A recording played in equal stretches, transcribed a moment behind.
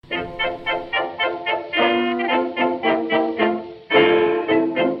Hello,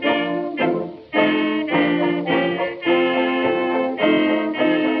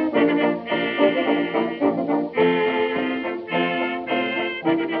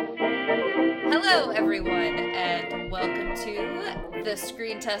 everyone, and welcome to The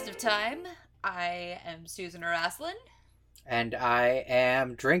Screen Test of Time. I am Susan Araslin. And I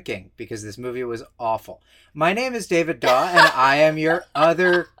am drinking because this movie was awful. My name is David Daw, and I am your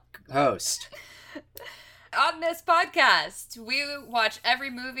other host. On this podcast, we watch every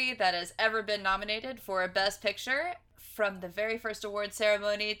movie that has ever been nominated for Best Picture, from the very first award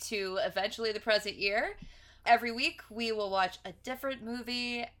ceremony to eventually the present year. Every week, we will watch a different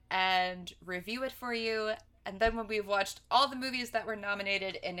movie and review it for you. And then when we've watched all the movies that were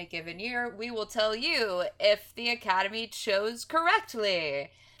nominated in a given year, we will tell you if the Academy chose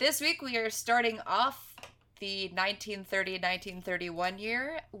correctly. This week, we are starting off the 1930-1931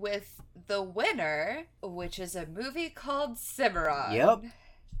 year with the winner, which is a movie called Cimarron. Yep.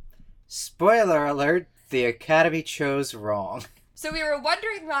 Spoiler alert, the Academy chose wrong. So we were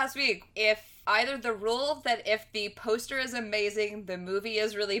wondering last week if either the rule that if the poster is amazing, the movie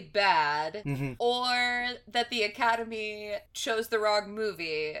is really bad, or that the Academy chose the wrong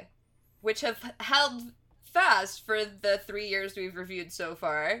movie, which have held fast for the 3 years we've reviewed so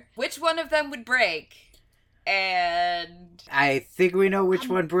far. Which one of them would break? And I think we know which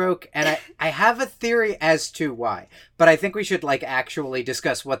one broke, and I have a theory as to why. But I think we should, actually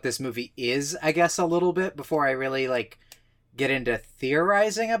discuss what this movie is, I guess, a little bit before I really, get into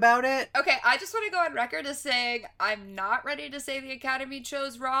theorizing about it. Okay, I just want to go on record as saying I'm not ready to say the Academy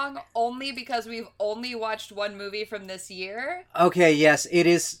chose wrong, only because we've only watched one movie from this year. Okay, yes, it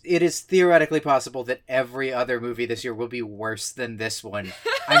is theoretically possible that every other movie this year will be worse than this one.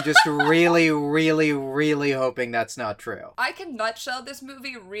 I'm just really, really, really hoping that's not true. I can nutshell this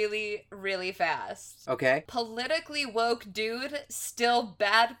movie really, really fast. Okay. Politically woke dude, still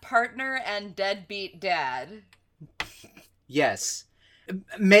bad partner, and deadbeat dad. Yes.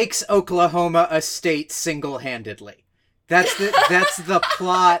 Makes Oklahoma a state single-handedly. That's the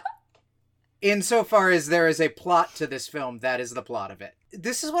plot. Insofar as there is a plot to this film, that is the plot of it.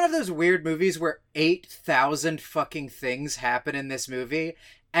 This is one of those weird movies where 8,000 fucking things happen in this movie,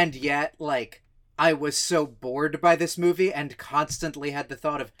 and yet, I was so bored by this movie and constantly had the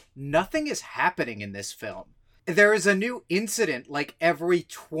thought of, nothing is happening in this film. There is a new incident, every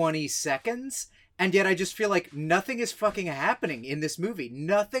 20 seconds, and yet I just feel like nothing is fucking happening in this movie.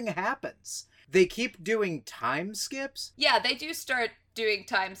 Nothing happens. They keep doing time skips. Yeah, they do start doing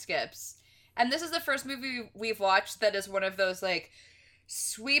time skips. And this is the first movie we've watched that is one of those,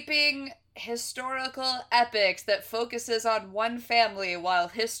 sweeping historical epics that focuses on one family while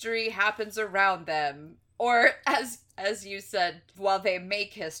history happens around them. Or, as you said, while they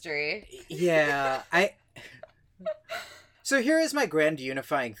make history. Yeah, So here is my grand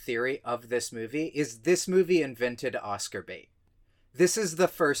unifying theory of this movie, is this movie invented Oscar bait. This is the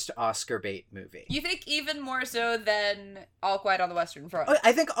first Oscar bait movie. You think even more so than All Quiet on the Western Front?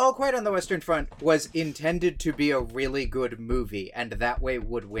 I think All Quiet on the Western Front was intended to be a really good movie, and that way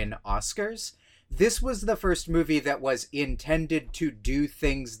would win Oscars. This was the first movie that was intended to do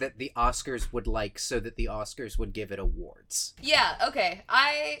things that the Oscars would like so that the Oscars would give it awards. Yeah, okay.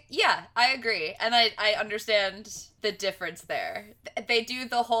 I agree. And I understand the difference there. They do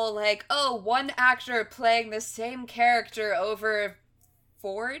the whole, one actor playing the same character over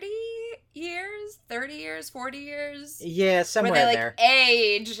 40 years? 30 years? 40 years? Yeah, somewhere where they, there.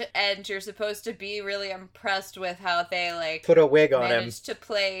 Age, and you're supposed to be really impressed with how they, put a wig on him. Managed to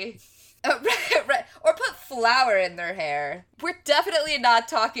play... Oh, right. Or put flour in their hair. We're definitely not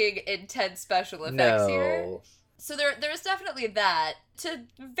talking intense special effects here. So there's definitely that. To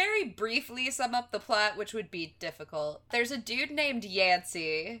very briefly sum up the plot, which would be difficult, there's a dude named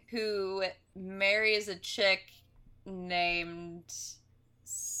Yancey who marries a chick named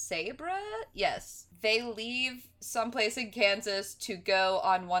Sabra? Yes. They leave someplace in Kansas to go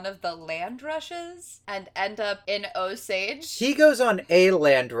on one of the land rushes and end up in Osage. He goes on a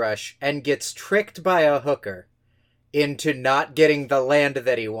land rush and gets tricked by a hooker into not getting the land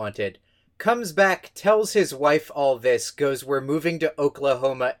that he wanted. Comes back, tells his wife all this, goes, we're moving to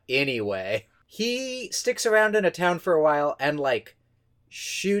Oklahoma anyway. He sticks around in a town for a while and,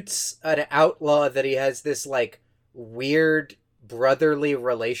 shoots an outlaw that he has this, weird brotherly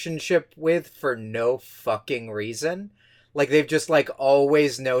relationship with for no fucking reason. They've just,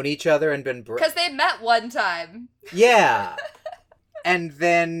 always known each other and been... Because they met one time. Yeah. And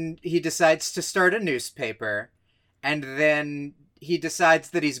then he decides to start a newspaper, and then he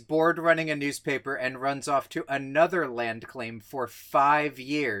decides that he's bored running a newspaper and runs off to another land claim for 5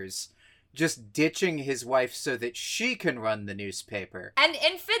 years, just ditching his wife so that she can run the newspaper. An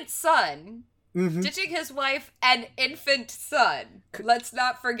infant son. Mm-hmm. Ditching his wife and infant son. Let's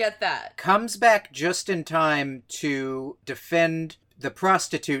not forget that. Comes back just in time to defend the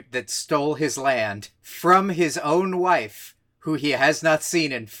prostitute that stole his land from his own wife, who he has not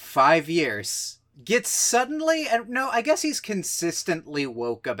seen in 5 years. Gets suddenly, and no, I guess he's consistently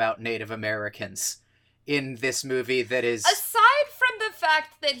woke about Native Americans in this movie that is... Aside from the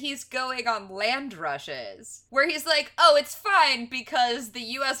fact that he's going on land rushes, where he's like, oh, it's fine because the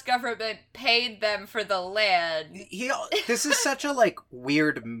U.S. government paid them for the land. This is such a, like,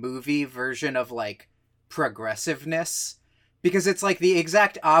 weird movie version of, like, progressiveness, because it's, like, the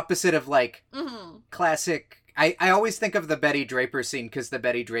exact opposite of, like, classic... I always think of the Betty Draper scene, because the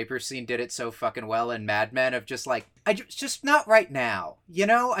Betty Draper scene did it so fucking well in Mad Men, of just like, just not right now, you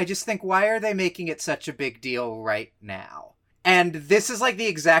know? I just think, why are they making it such a big deal right now? And this is like the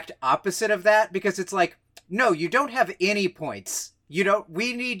exact opposite of that, because it's like, no, you don't have any points.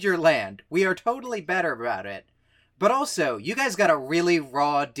 We need your land. We are totally better about it. But also, you guys got a really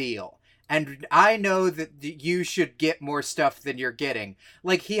raw deal. And I know that you should get more stuff than you're getting.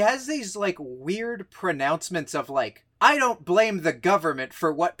 Like, he has these, like, weird pronouncements of, like, I don't blame the government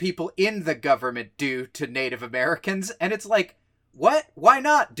for what people in the government do to Native Americans. And it's like, what? Why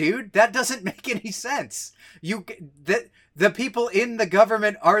not, dude? That doesn't make any sense. The people in the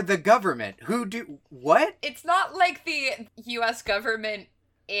government are the government. What? It's not like the U.S. government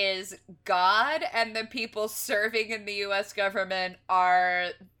is God and the people serving in the U.S. government are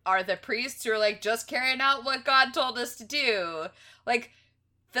the priests who are like just carrying out what God told us to do. Like,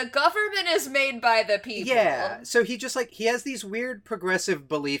 the government is made by the people. Yeah, so he just, like, he has these weird progressive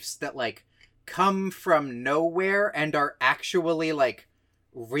beliefs that, like, come from nowhere and are actually, like,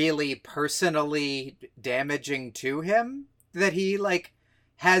 really personally damaging to him. That he, like,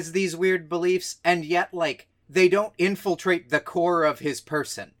 has these weird beliefs, and yet, like, they don't infiltrate the core of his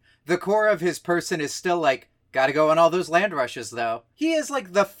person. The core of his person is still like, gotta go on all those land rushes, though. He is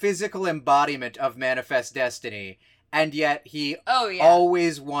like the physical embodiment of Manifest Destiny, and yet he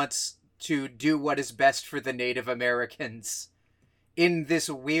always wants to do what is best for the Native Americans in this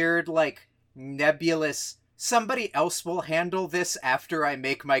weird, like, nebulous, somebody else will handle this after I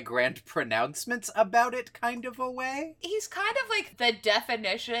make my grand pronouncements about it kind of a way. He's kind of like the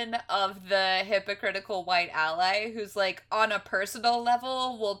definition of the hypocritical white ally who's like, on a personal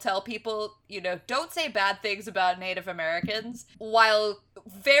level, will tell people, don't say bad things about Native Americans, while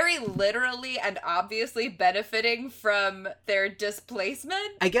very literally and obviously benefiting from their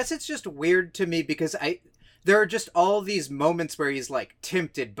displacement. I guess it's just weird to me because there are just all these moments where he's, like,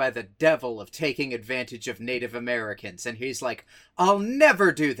 tempted by the devil of taking advantage of Native Americans. And he's like, I'll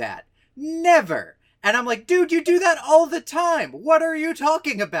never do that. Never. And I'm like, dude, you do that all the time. What are you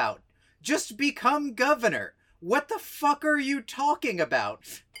talking about? Just become governor. What the fuck are you talking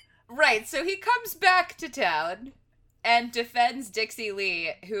about? Right, so he comes back to town and defends Dixie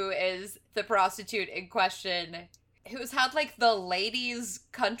Lee, who is the prostitute in question, who's had, like, the ladies'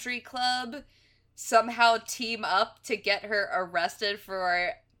 country club somehow team up to get her arrested for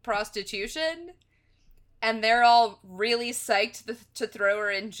prostitution, and they're all really psyched to throw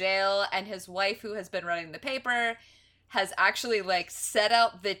her in jail, and his wife, who has been running the paper, has actually, like, set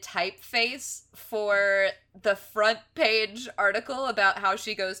out the typeface for the front page article about how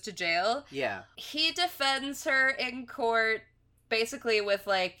she goes to jail. Yeah. He defends her in court, basically with,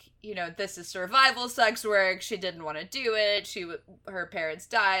 like, this is survival sex work, she didn't want to do it, her parents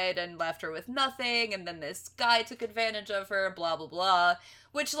died and left her with nothing, and then this guy took advantage of her, blah, blah, blah,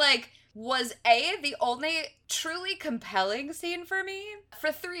 which, like, was the only truly compelling scene for me,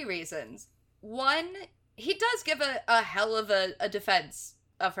 for 3 reasons. One, he does give a hell of a defense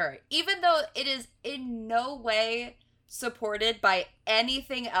of her, even though it is in no way supported by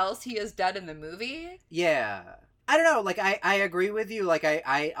anything else he has done in the movie. Yeah. I don't know, like, I agree with you, like,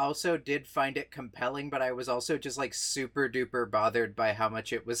 I also did find it compelling, but I was also just, like, super duper bothered by how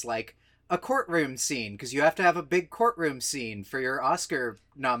much it was, like, a courtroom scene, because you have to have a big courtroom scene for your Oscar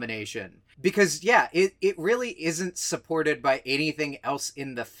nomination. Because, yeah, it really isn't supported by anything else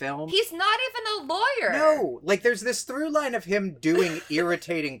in the film. He's not even a lawyer! No! Like, there's this through line of him doing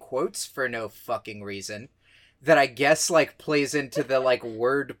irritating quotes for no fucking reason. That I guess, like, plays into the, like,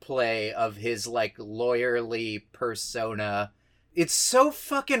 wordplay of his, like, lawyerly persona. It's so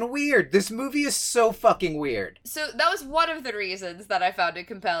fucking weird. This movie is so fucking weird. So that was one of the reasons that I found it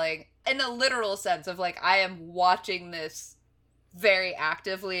compelling. In a literal sense of, like, I am watching this very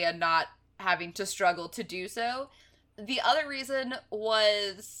actively and not having to struggle to do so. The other reason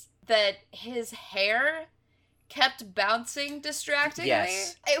was that his hair kept bouncing distractingly.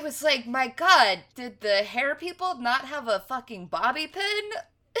 Yes. It was like, my God, did the hair people not have a fucking bobby pin?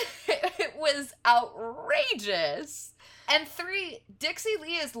 It was outrageous. And 3, Dixie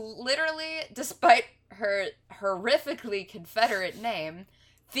Lee is literally, despite her horrifically Confederate name,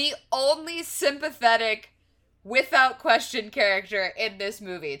 the only sympathetic, without question character in this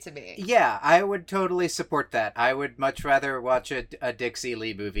movie to me. Yeah, I would totally support that. I would much rather watch a Dixie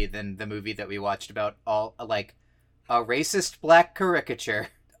Lee movie than the movie that we watched about all, like, a racist black caricature.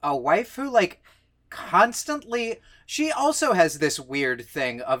 A wife who, like, constantly... She also has this weird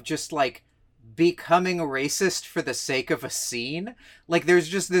thing of just, like, becoming racist for the sake of a scene. Like, there's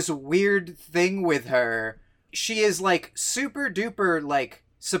just this weird thing with her. She is, like, super duper, like,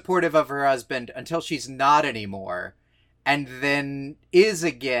 supportive of her husband until she's not anymore, and then is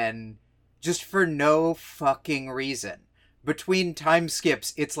again, just for no fucking reason. Between time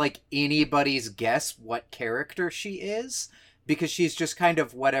skips, it's like anybody's guess what character she is, because she's just kind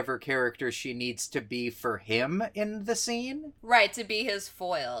of whatever character she needs to be for him in the scene. Right, to be his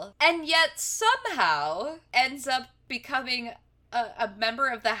foil. And yet somehow ends up becoming a member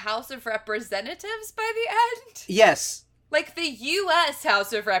of the House of Representatives by the end. Yes. Like the U.S.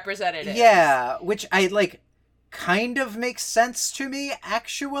 House of Representatives. Yeah, which I, like, kind of makes sense to me,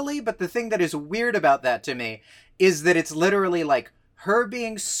 actually, but the thing that is weird about that to me is that it's literally, like, her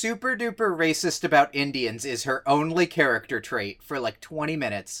being super duper racist about Indians is her only character trait for, like, 20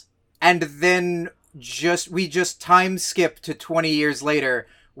 minutes. And then we just time skip to 20 years later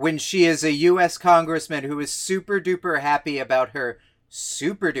when she is a U.S. congressman who is super duper happy about her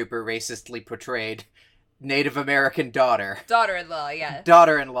super duper racistly portrayed Native American Daughter-in-law, yeah.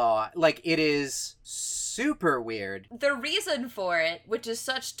 Daughter-in-law. Like, it is super weird. The reason for it, which is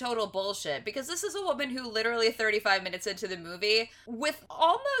such total bullshit, because this is a woman who literally 35 minutes into the movie, with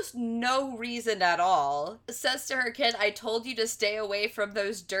almost no reason at all, says to her kid, I told you to stay away from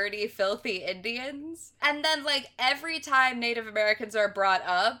those dirty, filthy Indians. And then, like, every time Native Americans are brought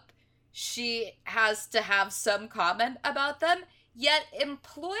up, she has to have some comment about them, yet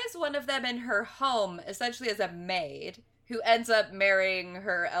employs one of them in her home, essentially as a maid, who ends up marrying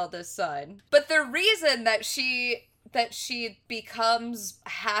her eldest son. But the reason that she becomes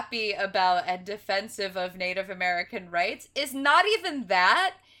happy about and defensive of Native American rights is not even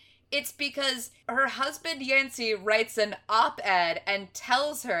that. It's because her husband Yancey writes an op-ed and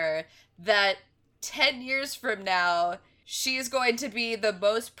tells her that 10 years from now, she's going to be the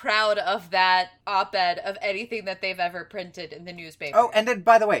most proud of that op-ed of anything that they've ever printed in the newspaper. Oh, and then,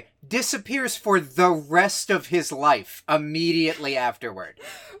 by the way, disappears for the rest of his life immediately afterward.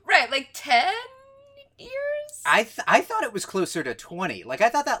 Right, like 10 years? I thought it was closer to 20. Like, I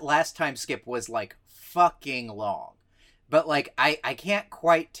thought that last time skip was, like, fucking long. But, like, I can't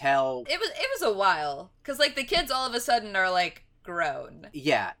quite tell. It was a while. Because, like, the kids all of a sudden are, like, grown.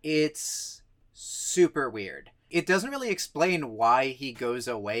 Yeah, it's super weird. It doesn't really explain why he goes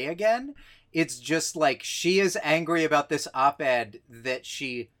away again. It's just like she is angry about this op-ed that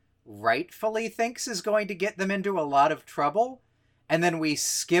she rightfully thinks is going to get them into a lot of trouble. And then we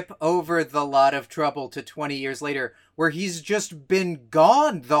skip over the lot of trouble to 20 years later, where he's just been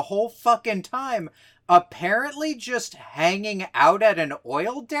gone the whole fucking time. Apparently just hanging out at an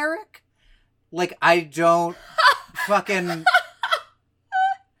oil derrick? Like, I don't fucking...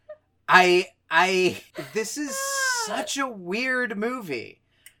 This is such a weird movie.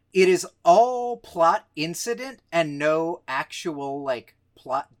 It is all plot incident and no actual, like,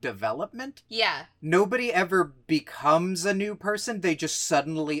 plot development. Yeah. Nobody ever becomes a new person. They just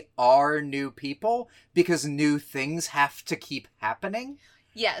suddenly are new people because new things have to keep happening.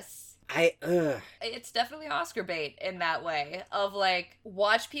 Yes. Ugh. It's definitely Oscar bait in that way of like,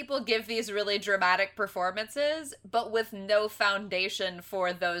 watch people give these really dramatic performances, but with no foundation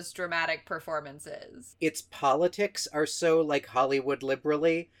for those dramatic performances. Its politics are so, like, Hollywood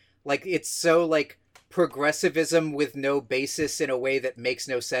liberally. Like, it's so, like, progressivism with no basis in a way that makes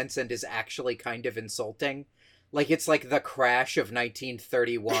no sense and is actually kind of insulting. Like, it's like the Crash of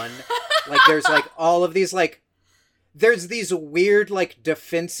 1931. Like, there's, like, all of these, like, there's these weird, like,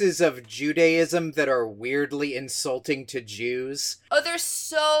 defenses of Judaism that are weirdly insulting to Jews. Oh, there's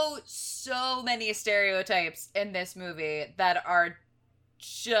so many stereotypes in this movie that are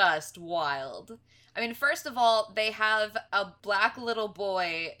just wild. I mean, first of all, they have a black little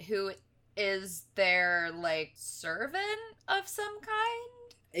boy who is their, like, servant of some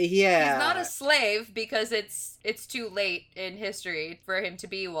kind. Yeah. He's not a slave because it's too late in history for him to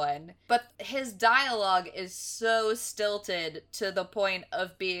be one. But his dialogue is so stilted to the point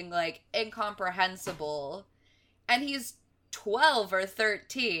of being, like, incomprehensible. And he's 12 or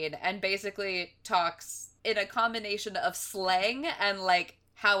 13 and basically talks in a combination of slang and like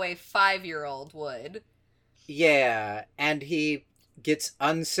how a 5-year-old would. Yeah, and he gets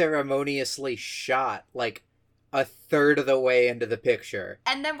unceremoniously shot like a third of the way into the picture.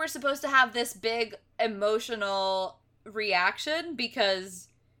 And then we're supposed to have this big emotional reaction because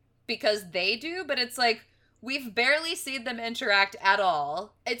they do, but it's like we've barely seen them interact at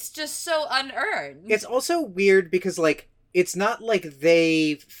all. It's just so unearned. It's also weird because like it's not like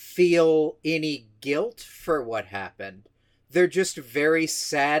they feel any guilt for what happened. They're just very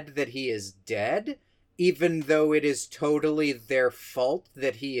sad that he is dead, even though it is totally their fault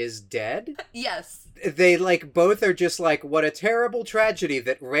that he is dead. Yes. They, like, both are just like, what a terrible tragedy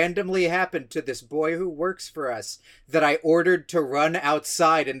that randomly happened to this boy who works for us that I ordered to run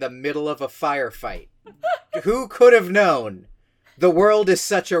outside in the middle of a firefight. Who could have known? The world is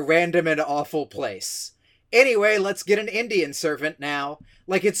such a random and awful place. Anyway, let's get an Indian servant now.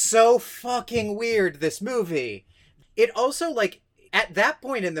 Like, it's so fucking weird, this movie. It also, like, at that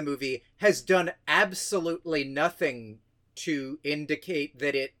point in the movie, has done absolutely nothing to indicate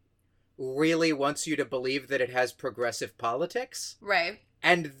that it really wants you to believe that it has progressive politics. Right.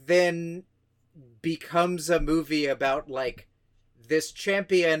 And then becomes a movie about, like, this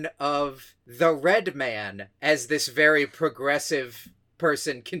champion of the red man, as this very progressive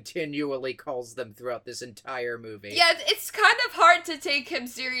person continually calls them throughout this entire movie. Yeah, it's kind of hard to take him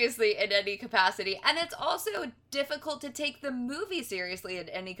seriously in any capacity, and it's also difficult to take the movie seriously in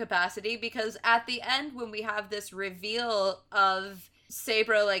any capacity, because at the end, when we have this reveal of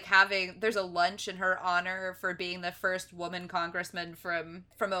Sabra, like, there's a lunch in her honor for being the first woman congressman from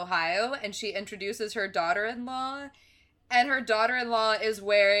Ohio, and she introduces her daughter-in-law, and her daughter-in-law is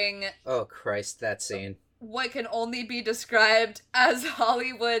wearing... Oh, Christ, that scene. What can only be described as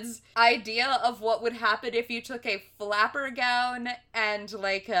Hollywood's idea of what would happen if you took a flapper gown and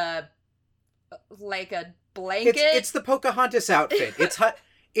like a blanket. It's the Pocahontas outfit.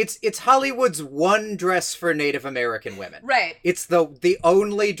 It's Hollywood's one dress for Native American women. Right. It's the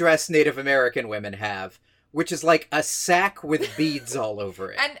only dress Native American women have, which is like a sack with beads all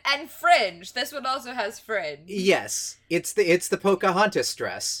over it. And fringe. This one also has fringe. Yes. It's the Pocahontas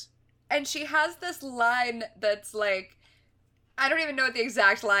dress. And she has this line that's like, I don't even know what the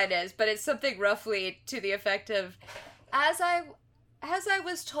exact line is, but it's something roughly to the effect of, as I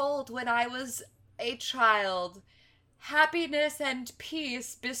was told when I was a child, happiness and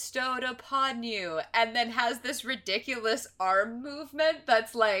peace bestowed upon you, and then has this ridiculous arm movement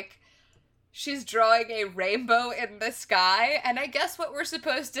that's like, she's drawing a rainbow in the sky, and I guess what we're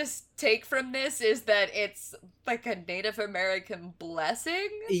supposed to take from this is that it's like a Native American blessing?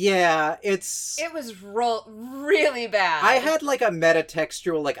 Yeah, it was really bad. I had like a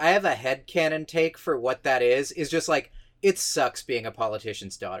metatextual, like, I have a headcanon take for what that is just like, it sucks being a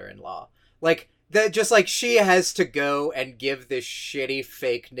politician's daughter-in-law. Like, that just like, she has to go and give this shitty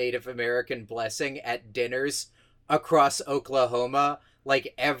fake Native American blessing at dinners across Oklahoma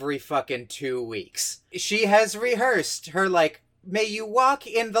like every fucking 2 weeks. She has rehearsed her, like, may you walk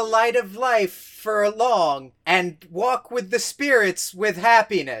in the light of life for long and walk with the spirits with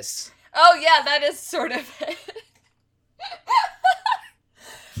happiness. Oh yeah, that is sort of it.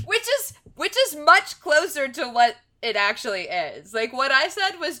 which is much closer to what it actually is. Like, what I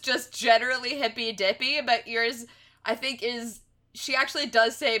said was just generally hippy-dippy, but yours, I think, is, she actually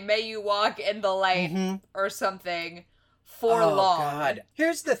does say, may you walk in the light or something. For long. God.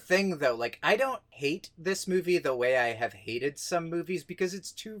 Here's the thing, though. Like, I don't hate this movie the way I have hated some movies because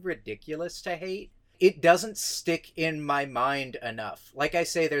it's too ridiculous to hate. It doesn't stick in my mind enough. Like I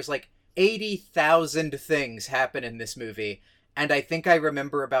say, there's like 80,000 things happen in this movie, and I think I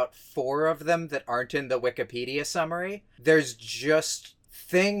remember about 4 of them that aren't in the Wikipedia summary. There's just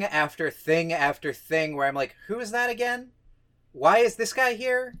thing after thing after thing where I'm like, who is that again? Why is this guy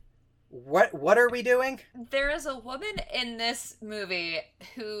here? What are we doing? There is a woman in this movie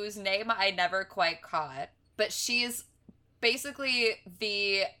whose name I never quite caught, but she's basically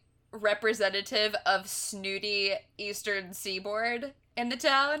the representative of snooty Eastern Seaboard in the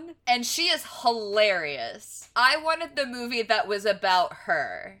town, and she is hilarious. I wanted the movie that was about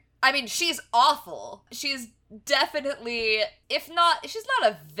her. I mean, she's awful. She's definitely, she's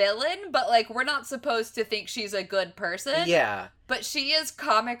not a villain, but like, we're not supposed to think she's a good person. Yeah. But she is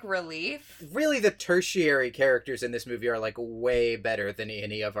comic relief. Really, the tertiary characters in this movie are like way better than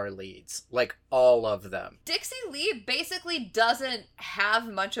any of our leads. Like, all of them. Dixie Lee basically doesn't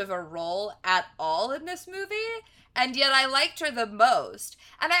have much of a role at all in this movie. and yet I liked her the most.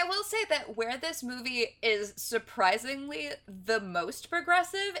 And I will say that where this movie is surprisingly the most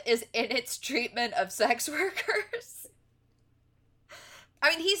progressive is in its treatment of sex workers. I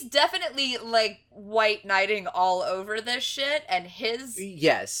mean, he's definitely, like, white knighting all over this shit, and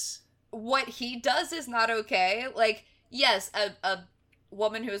Yes. What he does is not okay. Like, yes, a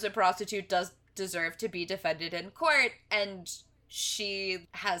woman who is a prostitute does deserve to be defended in court, and she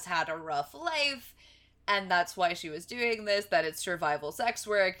has had a rough life, and that's why she was doing this, that it's survival sex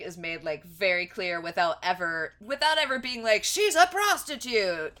work is made, like, very clear without ever being like, she's a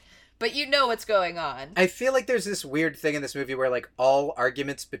prostitute! But you know what's going on. I feel like there's this weird thing in this movie where, like, all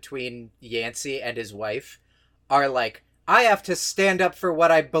arguments between Yancey and his wife are like, I have to stand up for what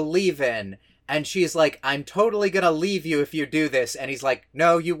I believe in. And she's like, I'm totally gonna leave you if you do this. And he's like,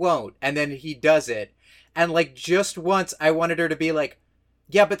 no, you won't. And then he does it. And, like, just once I wanted her to be like,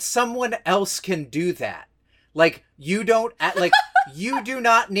 yeah, but someone else can do that. Like, you don't, like, you do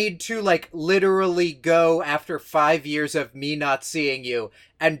not need to, like, literally go after 5 years of me not seeing you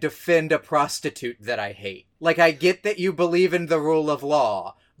and defend a prostitute that I hate. Like, I get that you believe in the rule of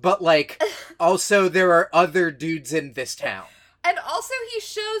law, but, like, also there are other dudes in this town. And also he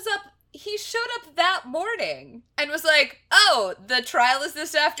showed up that morning and was like, oh, the trial is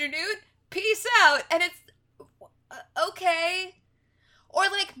this afternoon? Peace out. And it's, okay. Or,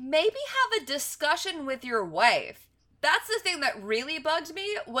 like, maybe have a discussion with your wife. That's the thing that really bugged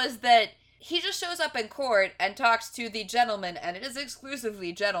me, was that he just shows up in court and talks to the gentleman, and it is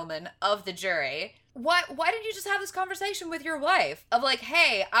exclusively gentlemen, of the jury. Why didn't you just have this conversation with your wife? Of like,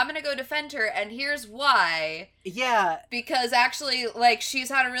 hey, I'm gonna go defend her, and here's why. Yeah. Because actually, like, she's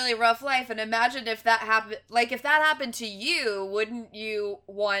had a really rough life, and imagine if that happened to you, wouldn't you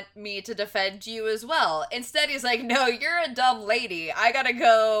want me to defend you as well? Instead, he's like, no, you're a dumb lady. I gotta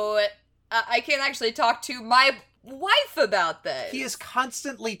go, I can't actually talk to my wife about this. He is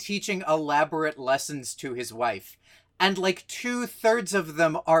constantly teaching elaborate lessons to his wife. And, like, 2/3 of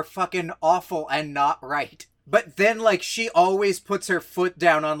them are fucking awful and not right. But then, like, she always puts her foot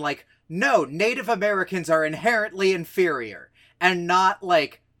down on, like, no, Native Americans are inherently inferior. And not,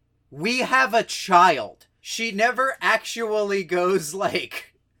 like, we have a child. She never actually goes,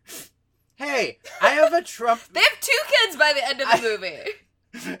 like, hey, I have a Trump... They have 2 kids by the end of the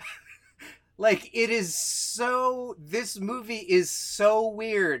movie. Like, it is so... This movie is so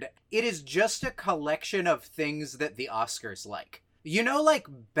weird. It is just a collection of things that the Oscars like. You know, like,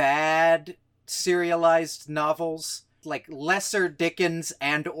 bad serialized novels? Like, Lesser Dickens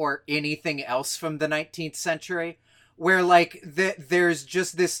and or anything else from the 19th century? Where, like, there's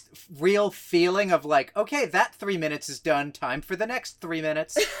just this real feeling of, like, okay, that 3 minutes is done. Time for the next 3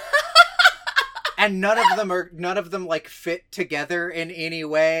 minutes. And none of them, like, fit together in any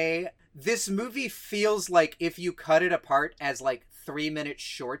way. This movie feels like if you cut it apart as, like, 3-minute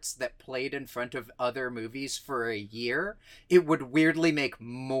shorts that played in front of other movies for a year, it would weirdly make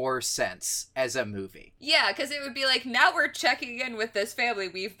more sense as a movie. Yeah, because it would be like, now we're checking in with this family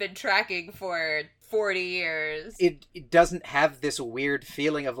we've been tracking for 40 years. It doesn't have this weird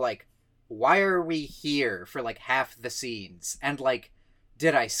feeling of, like, why are we here for, like, half the scenes? And, like,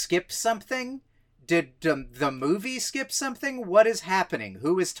 did I skip something? Did the movie skip something? What is happening?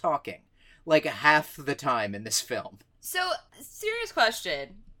 Who is talking? Like, half the time in this film. So, serious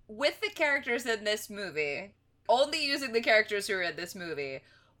question. With the characters in this movie, only using the characters who are in this movie,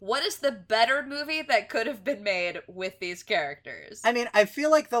 what is the better movie that could have been made with these characters? I mean, I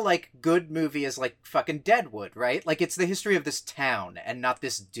feel like the, like, good movie is, like, fucking Deadwood, right? Like, it's the history of this town and not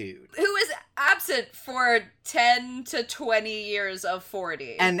this dude. Who is absent for 10 to 20 years of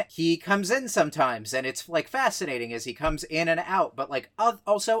 40. And he comes in sometimes, and it's, like, fascinating as he comes in and out, but, like,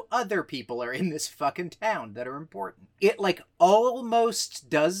 also other people are in this fucking town that are important. It, like, almost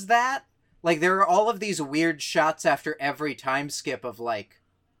does that. Like, there are all of these weird shots after every time skip of, like,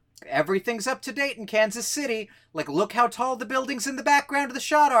 everything's up to date in Kansas City. Like, look how tall the buildings in the background of the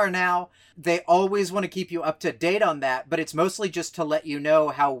shot are now. They always want to keep you up to date on that, but it's mostly just to let you know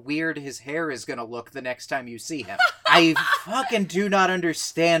how weird his hair is going to look the next time you see him. I fucking do not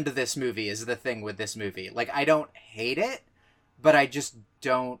understand this movie is the thing with this movie. Like, I don't hate it, but I just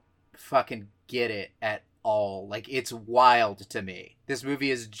don't fucking get it at all. Like, it's wild to me. This movie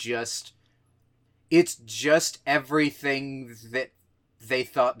is just... It's just everything that they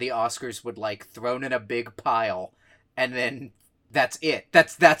thought the Oscars would like thrown in a big pile, and then that's it.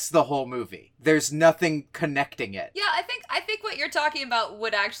 That's the whole movie. There's nothing connecting it. Yeah, I think what you're talking about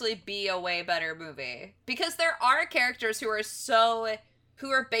would actually be a way better movie, because there are characters who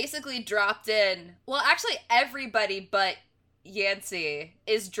are basically dropped in. Well, actually everybody but Yancey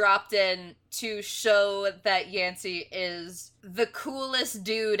is dropped in to show that Yancey is the coolest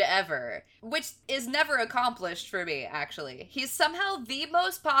dude ever, which is never accomplished for me, actually. He's somehow the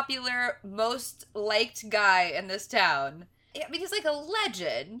most popular, most liked guy in this town. I mean, he's like a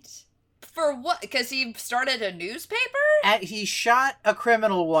legend. For what? Because he started a newspaper? He shot a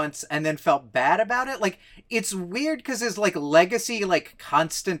criminal once and then felt bad about it. Like, it's weird because his, like, legacy, like,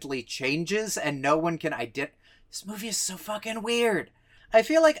 constantly changes and no one can identify. This movie is so fucking weird. I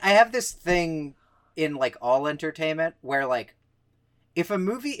feel like I have this thing in, like, all entertainment where, like, if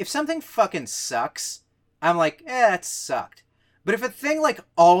something fucking sucks, I'm like, it sucked. But if a thing, like,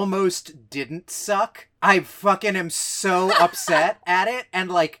 almost didn't suck, I fucking am so upset at it.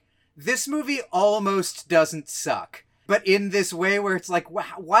 And, like, this movie almost doesn't suck. But in this way where it's like,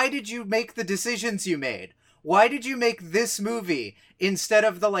 why did you make the decisions you made? Why did you make this movie instead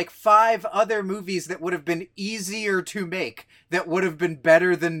of the, like, 5 other movies that would have been easier to make, that would have been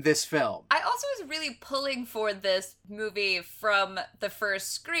better than this film? I also was really pulling for this movie from the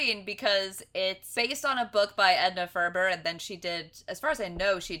first screen because it's based on a book by Edna Ferber, and then she did, as far as I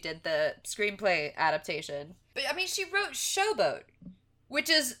know, she did the screenplay adaptation. But, I mean, she wrote Showboat, which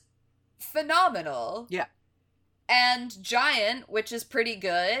is phenomenal. Yeah. And Giant, which is pretty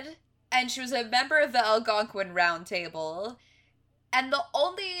good. And she was a member of the Algonquin Round Table. And the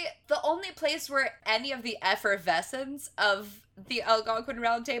only place where any of the effervescence of the Algonquin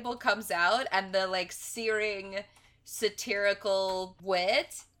Round Table comes out and the, like, searing satirical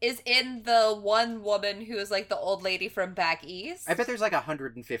wit is in the one woman who is, like, the old lady from back east. I bet there's, like,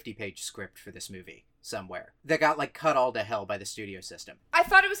 150-page script for this movie somewhere that got, like, cut all to hell by the studio system. I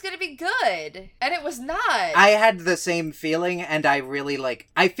thought it was going to be good, and it was not. I had the same feeling, and I really, like,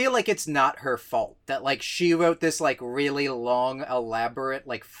 I feel like it's not her fault that, like, she wrote this, like, really long, elaborate,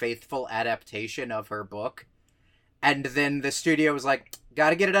 like, faithful adaptation of her book, and then the studio was like,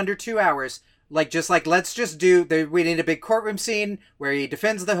 gotta get it under 2 hours. Like, just like, let's just do, we need a big courtroom scene where he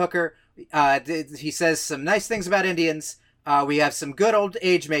defends the hooker. He says some nice things about Indians. We have some good old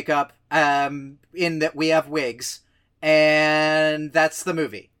age makeup, in that we have wigs. And that's the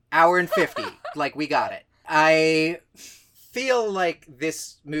movie. Hour and 50. Like, we got it. I feel like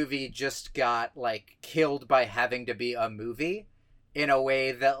this movie just got, like, killed by having to be a movie in a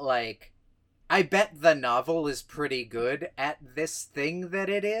way that, like, I bet the novel is pretty good at this thing that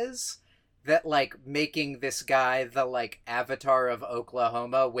it is. That, like, making this guy the, like, Avatar of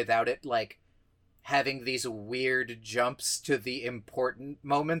Oklahoma without it, like, having these weird jumps to the important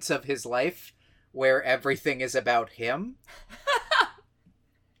moments of his life where everything is about him.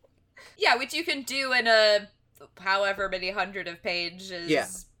 Yeah, which you can do in a however many hundred of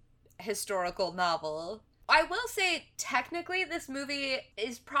pages historical novel. I will say, technically, this movie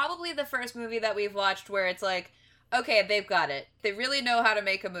is probably the first movie that we've watched where it's like, okay, they've got it. They really know how to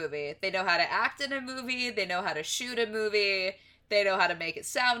make a movie. They know how to act in a movie. They know how to shoot a movie. They know how to make it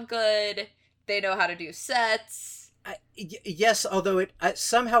sound good. They know how to do sets. Yes, although it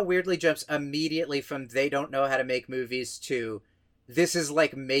somehow weirdly jumps immediately from they don't know how to make movies to this is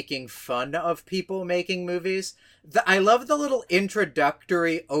like making fun of people making movies. I love the little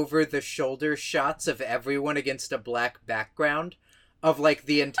introductory over-the-shoulder shots of everyone against a black background of, like,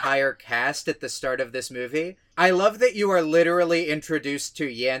 the entire cast at the start of this movie. I love that you are literally introduced to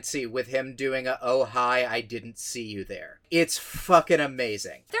Yancey with him doing a, oh, hi, I didn't see you there. It's fucking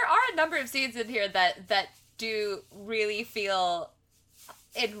amazing. There are a number of scenes in here that do really feel,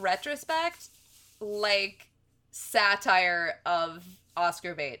 in retrospect, like satire of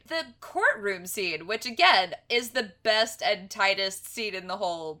Oscar bait. The courtroom scene, which again is the best and tightest scene in the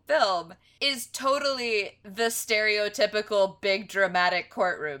whole film, is totally the stereotypical big dramatic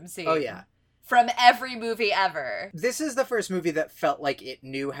courtroom scene. Oh yeah. From every movie ever. This is the first movie that felt like it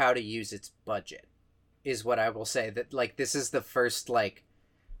knew how to use its budget, is what I will say. That, like, this is the first, like,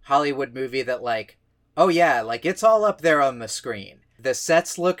 Hollywood movie that, like, oh yeah, like, it's all up there on the screen. The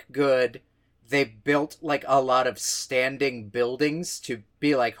sets look good. They built, like, a lot of standing buildings to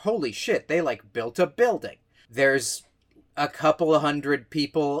be like, holy shit, they, like, built a building. There's a couple 100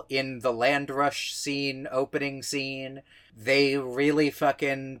 people in the Land Rush scene, opening scene. They really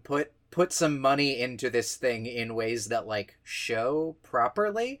fucking put some money into this thing in ways that, like, show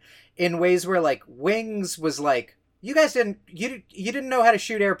properly. In ways where, like, Wings was like, you guys didn't know how to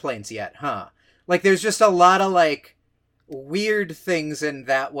shoot airplanes yet, huh? Like, there's just a lot of, like, weird things in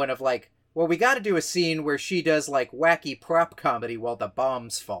that one of, like, well, we gotta do a scene where she does, like, wacky prop comedy while the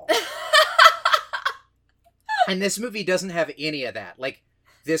bombs fall. And this movie doesn't have any of that. Like,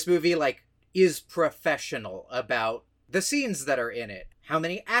 this movie, like, is professional about the scenes that are in it. How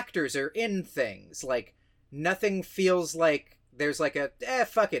many actors are in things. Like, nothing feels like there's like a,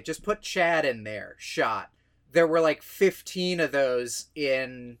 fuck it, just put Chad in there shot. There were like 15 of those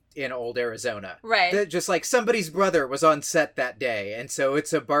in Old Arizona. Right. Just like somebody's brother was on set that day, and so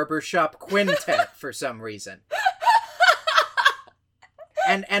it's a barbershop quintet for some reason.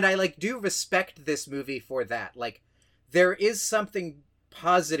 And I like do respect this movie for that. Like, there is something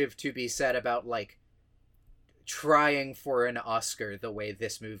positive to be said about like trying for an Oscar the way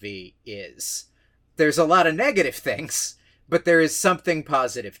this movie is. There's a lot of negative things, but there is something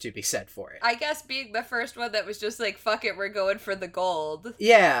positive to be said for it. I guess being the first one that was just like, fuck it, we're going for the gold.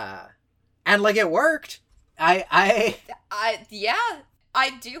 Yeah. And like it worked. I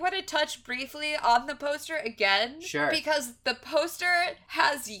do want to touch briefly on the poster again. Sure. Because the poster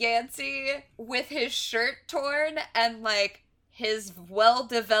has Yancey with his shirt torn and like his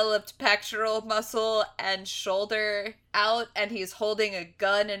well-developed pectoral muscle and shoulder out, and he's holding a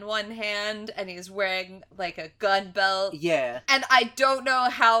gun in one hand, and he's wearing, like, a gun belt. Yeah. And I don't know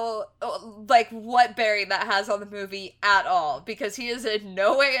how, like, what bearing that has on the movie at all, because he is in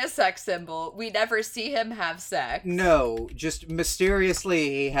no way a sex symbol. We never see him have sex. No, just mysteriously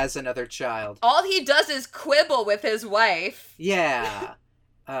he has another child. All he does is quibble with his wife. Yeah.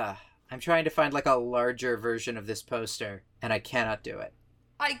 I'm trying to find, like, a larger version of this poster, and I cannot do it.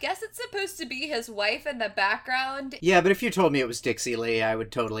 I guess it's supposed to be his wife in the background. Yeah, but if you told me it was Dixie Lee, I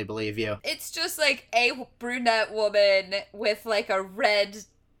would totally believe you. It's just, like, a brunette woman with, like, a red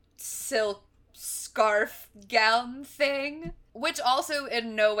silk scarf gown thing, which also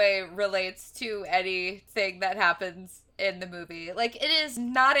in no way relates to anything that happens in the movie. Like, it is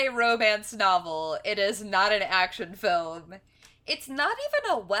not a romance novel. It is not an action film. It's not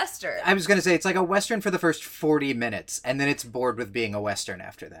even a Western. I was going to say, it's like a Western for the first 40 minutes, and then it's bored with being a Western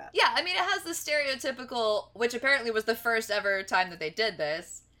after that. Yeah, I mean, it has the stereotypical, which apparently was the first ever time that they did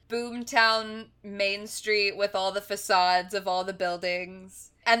this, boomtown Main Street with all the facades of all the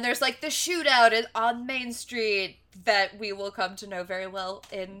buildings. And there's, like, the shootout on Main Street that we will come to know very well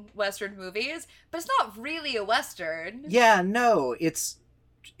in Western movies, but it's not really a Western. Yeah, no, it's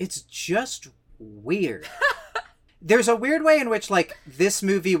just weird. There's a weird way in which, like, this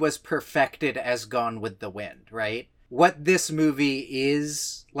movie was perfected as Gone with the Wind, right? What this movie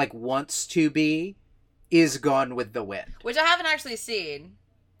is, like, wants to be, is Gone with the Wind. Which I haven't actually seen.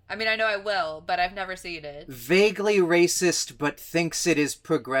 I mean, I know I will, but I've never seen it. Vaguely racist, but thinks it is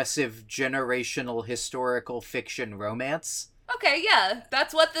progressive, generational, historical fiction romance. Okay, yeah,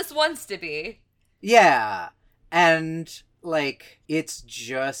 that's what this wants to be. Yeah, and, like, it's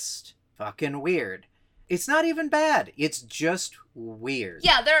just fucking weird. It's not even bad. It's just weird.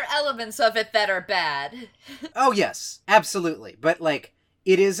 Yeah, there are elements of it that are bad. Oh, yes. Absolutely. But, like,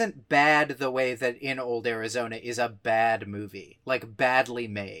 it isn't bad the way that In Old Arizona is a bad movie. Like, badly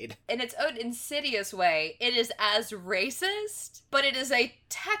made. In its own insidious way, it is as racist, but it is a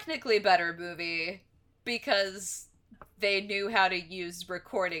technically better movie because they knew how to use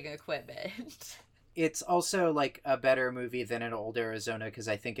recording equipment. It's also, like, a better movie than In Old Arizona, because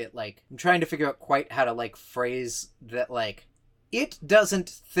I think it, like... I'm trying to figure out quite how to, like, phrase that, like... It doesn't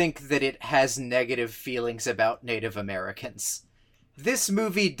think that it has negative feelings about Native Americans. This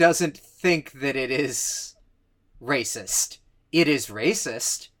movie doesn't think that it is racist. It is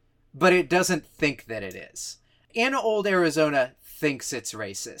racist, but it doesn't think that it is. In Old Arizona thinks it's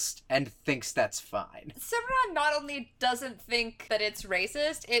racist and thinks that's fine. Cimarron not only doesn't think that it's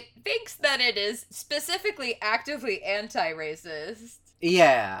racist, it thinks that it is specifically actively anti-racist.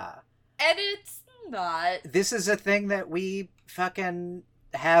 Yeah. And it's not. This is a thing that we fucking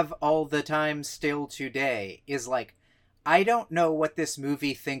have all the time still today, is like, I don't know what this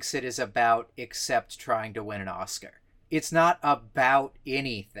movie thinks it is about except trying to win an Oscar. It's not about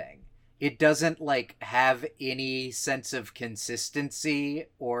anything. It doesn't, like, have any sense of consistency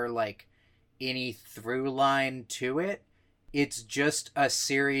or, like, any through line to it. It's just a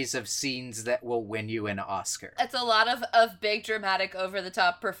series of scenes that will win you an Oscar. It's a lot of big, dramatic,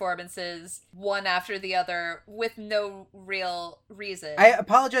 over-the-top performances, one after the other, with no real reason. I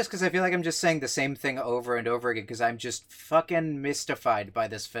apologize because I feel like I'm just saying the same thing over and over again because I'm just fucking mystified by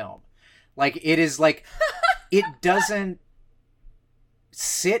this film. Like, it is, like, it doesn't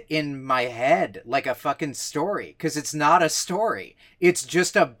sit in my head like a fucking story, because it's not a story. It's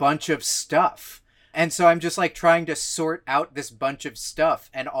just a bunch of stuff. And so I'm just, like, trying to sort out this bunch of stuff,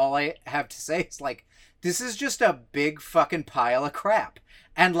 and all I have to say is, like, this is just a big fucking pile of crap.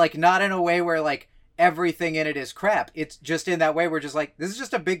 And, like, not in a way where, like, everything in it is crap. It's just in that way where just, like, this is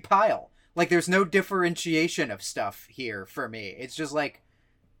just a big pile. Like, there's no differentiation of stuff here for me. It's just, like,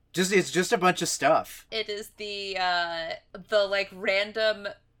 it's just a bunch of stuff. It is the like, random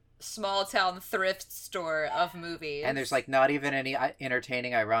small town thrift store of movies. And there's, like, not even any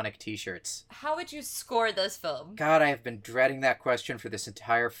entertaining, ironic t-shirts. How would you score this film? God, I have been dreading that question for this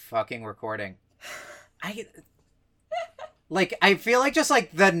entire fucking recording. I feel like just,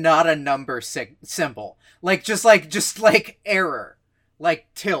 like, the not a number symbol. Like, just error. Like,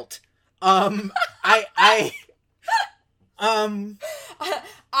 tilt.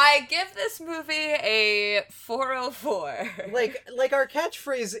 I give this movie a 404. Like our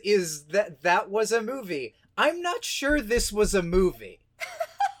catchphrase is that was a movie. I'm not sure this was a movie.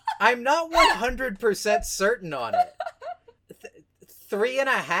 I'm not 100% certain on it.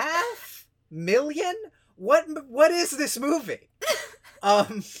 3.5 million? What is this movie?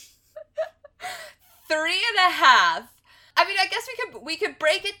 3.5. I mean, I guess we could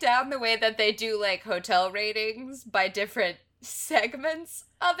break it down the way that they do, like, hotel ratings by different segments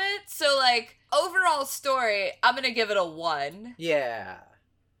of it. So, like, overall story, I'm gonna give it a 1. Yeah.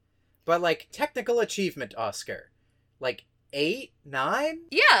 But, like, technical achievement Oscar, like, 8, 9?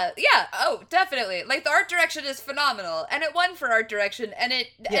 Yeah. Oh, definitely. Like, the art direction is phenomenal, and it won for art direction, and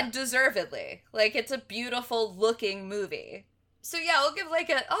and deservedly. Like, it's a beautiful looking movie. So yeah, I'll give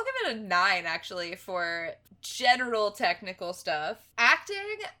it a 9 actually for general technical stuff.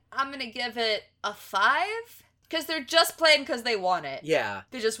 Acting, I'm gonna give it a 5 because they're just playing because they want it. Yeah,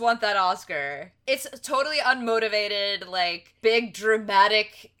 they just want that Oscar. It's totally unmotivated, like big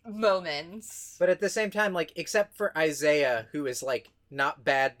dramatic moments. But at the same time, like, except for Isaiah, who is like not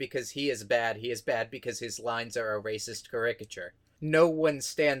bad because he is bad because his lines are a racist caricature. No one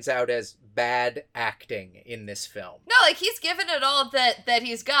stands out as bad acting in this film. No, like, he's given it all that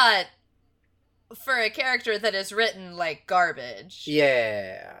he's got for a character that is written like garbage.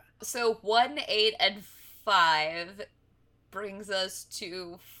 Yeah. So 1, 8, and 5 brings us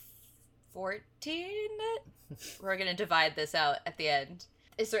to 14? We're gonna divide this out at the end.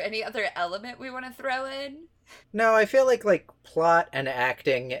 Is there any other element we want to throw in? No, I feel like plot and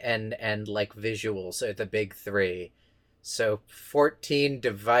acting and like visuals are the big 3. So 14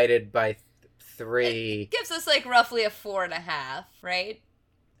 divided by 3 it gives us like roughly a 4.5, right?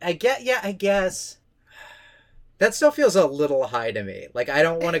 I guess. That still feels a little high to me. Like, I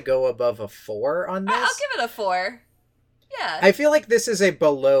don't want to go above a 4 on this. I'll give it a 4. Yeah. I feel like this is a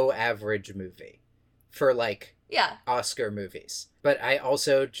below average movie for, like, Oscar movies. But I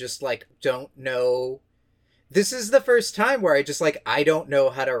also just, like, don't know. This is the first time where I just, like, I don't know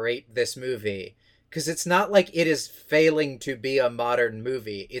how to rate this movie. Because it's not like it is failing to be a modern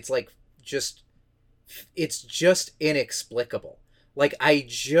movie. It's like, it's just inexplicable. Like, I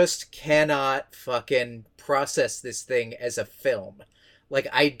just cannot fucking process this thing as a film. Like,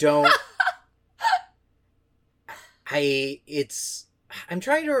 I don't... I'm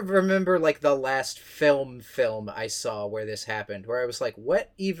trying to remember, like, the last film I saw where this happened, where I was like,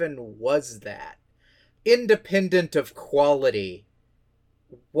 what even was that? Independent of quality,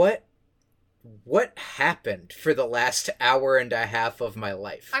 what happened for the last hour and a half of my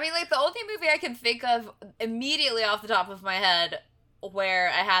life? I mean, like, the only movie I can think of immediately off the top of my head where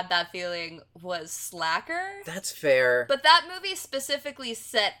I had that feeling was Slacker. That's fair. But that movie specifically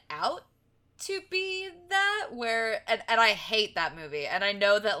set out to be that, where, and I hate that movie, and I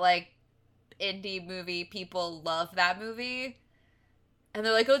know that, like, indie movie people love that movie. And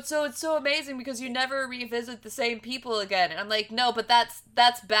they're like, oh, it's so amazing because you never revisit the same people again. And I'm like, no, but that's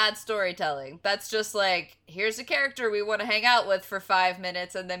bad storytelling. That's just like, here's a character we want to hang out with for 5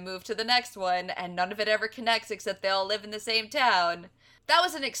 minutes and then move to the next one, and none of it ever connects except they all live in the same town. That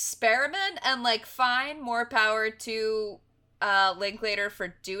was an experiment, and, like, fine, more power to Linklater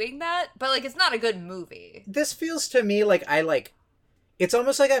for doing that. But, like, it's not a good movie. This feels to me like it's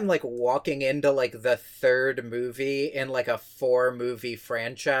almost like I'm, like, walking into, like, the 3rd movie in, like, a 4-movie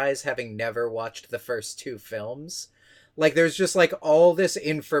franchise, having never watched the first 2 films. Like, there's just, like, all this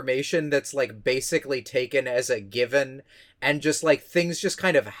information that's, like, basically taken as a given, and just, like, things just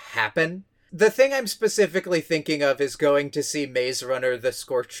kind of happen. The thing I'm specifically thinking of is going to see Maze Runner: The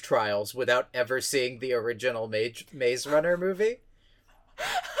Scorched Trials without ever seeing the original Maze Runner movie.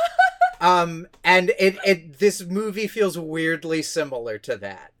 And this movie feels weirdly similar to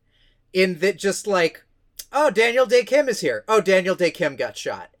that. In that, just like, oh, Daniel Day Kim is here. Oh, Daniel Day Kim got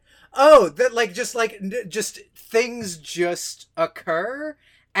shot. Oh, that, like, just things just occur,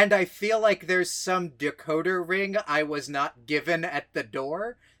 and I feel like there's some decoder ring I was not given at the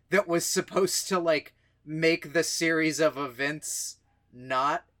door that was supposed to, like, make the series of events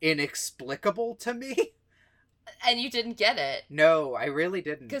not inexplicable to me. And you didn't get it. No, I really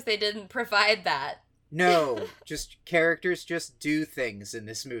didn't. Because they didn't provide that. No, just characters just do things in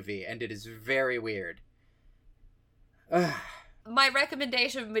this movie, and it is very weird. my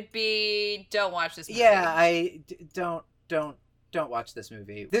recommendation would be don't watch this movie. Yeah, don't watch this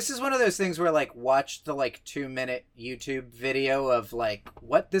movie. This is one of those things where, like, watch the, like, 2-minute YouTube video of, like,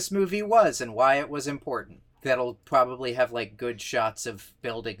 what this movie was and why it was important. That'll probably have, like, good shots of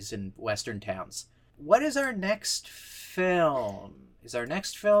buildings in Western towns. What is our next film? Is our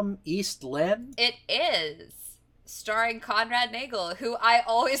next film East Lynne? It is. Starring Conrad Nagel, who I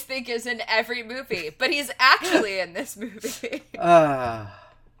always think is in every movie, but he's actually in this movie.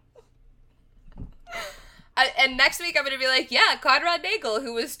 And next week I'm going to be like, yeah, Conrad Nagel,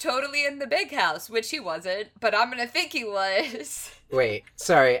 who was totally in The Big House, which he wasn't, but I'm going to think he was. Wait,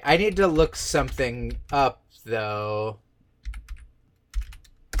 sorry. I need to look something up, though.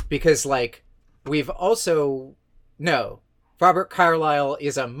 Because, like, we've also... No. Robert Carlyle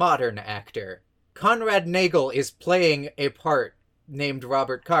is a modern actor. Conrad Nagel is playing a part named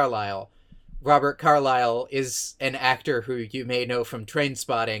Robert Carlyle. Robert Carlyle is an actor who you may know from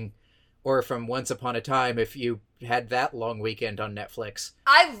Trainspotting, or from Once Upon a Time if you had that long weekend on Netflix.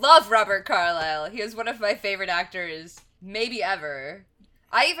 I love Robert Carlyle. He is one of my favorite actors, maybe ever.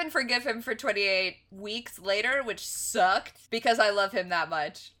 I even forgive him for 28 Weeks Later, which sucked, because I love him that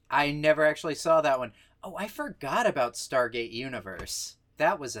much. I never actually saw that one. Oh, I forgot about Stargate Universe.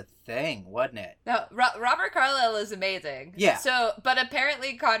 That was a thing, wasn't it? No, Robert Carlyle is amazing. Yeah. So, but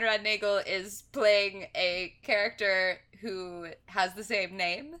apparently Conrad Nagel is playing a character who has the same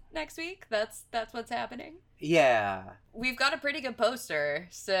name next week. That's what's happening. Yeah. We've got a pretty good poster,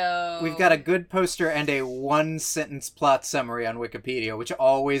 so... We've got a good poster and a one-sentence plot summary on Wikipedia, which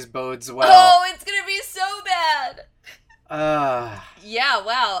always bodes well. Oh, it's gonna be so bad! Yeah,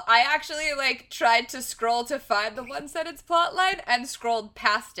 wow. I actually, tried to scroll to find the one-sentence plot line and scrolled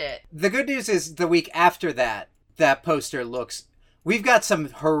past it. The good news is the week after that poster looks... We've got some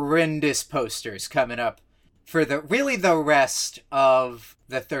horrendous posters coming up for the rest of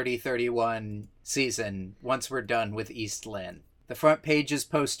the 3031 season once we're done with East Lynne. The front pages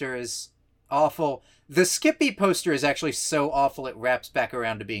poster is awful. The Skippy poster is actually so awful it wraps back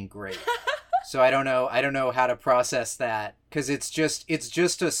around to being great. So I don't know how to process that, because it's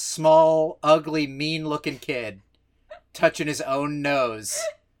just a small, ugly, mean-looking kid touching his own nose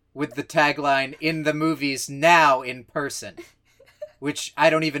with the tagline, "In the movies, now in person," which I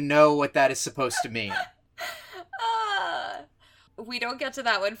don't even know what that is supposed to mean. We don't get to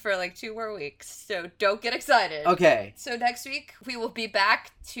that one for 2 more weeks, so don't get excited. Okay. So next week, we will be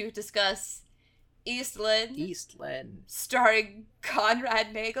back to discuss East Lynne. Starring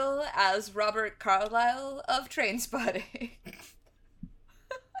Conrad Nagel as Robert Carlyle of Trainspotting.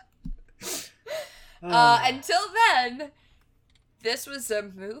 Until then, this was a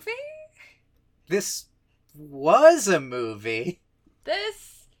movie? This was a movie.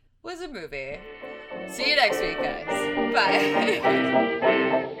 This was a movie. See you next week, guys. Bye.